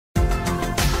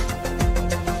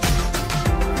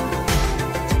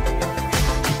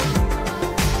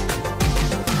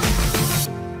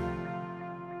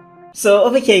So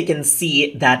over here, you can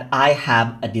see that I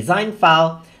have a design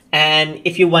file. And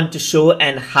if you want to show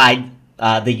and hide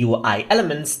the UI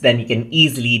elements, then you can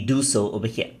easily do so over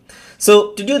here.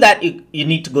 So to do that, you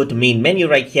need to go to main menu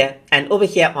right here. And over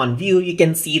here on view, you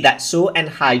can see that show and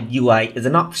hide UI is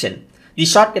an option. The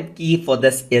shortcut key for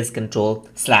this is Control/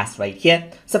 right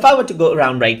here. So if I were to go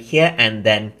around right here and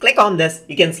then click on this,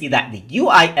 you can see that the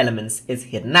UI elements is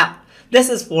hidden out. This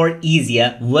is for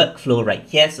easier workflow right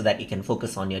here so that you can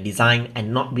focus on your design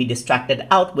and not be distracted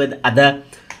out with other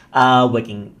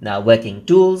working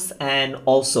tools, and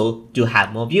also to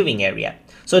have more viewing area.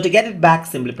 So to get it back,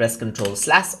 simply press Control/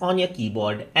 on your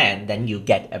keyboard and then you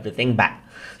get everything back.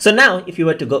 So now if you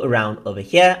were to go around over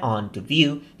here on to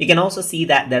view, you can also see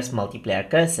that there's multiplayer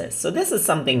cursors. So this is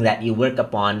something that you work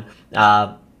upon,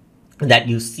 that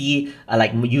you see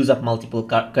like use of multiple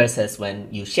cursors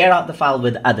when you share out the file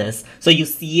with others. So you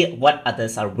see what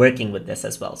others are working with this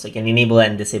as well. So you can enable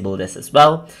and disable this as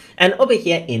well. And over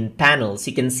here in panels,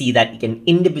 you can see that you can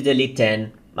individually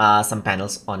turn some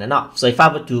panels on and off. So if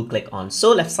I were to click on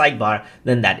show left sidebar,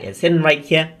 then that is hidden right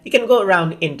here. You can go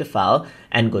around into file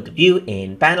and go to view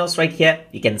in panels right here.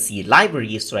 You can see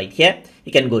libraries right here.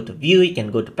 You can go to view, you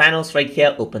can go to panels right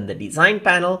here, open the design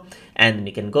panel, and then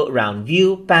you can go around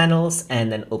view panels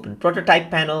and then open prototype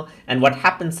panel. And what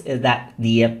happens is that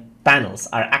the panels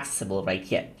are accessible right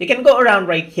here. You can go around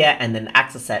right here and then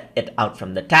access it out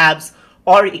from the tabs,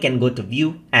 or you can go to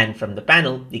view and from the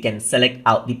panel, you can select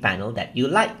out the panel that you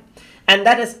like. And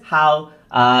that is how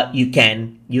you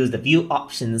can use the view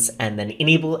options and then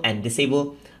enable and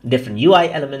disable different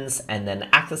UI elements and then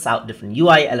access out different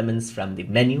UI elements from the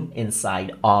menu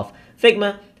inside of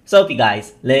Figma. So hope you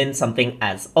guys learned something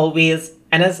as always.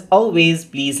 And as always,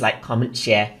 please like, comment,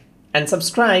 share, and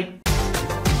subscribe.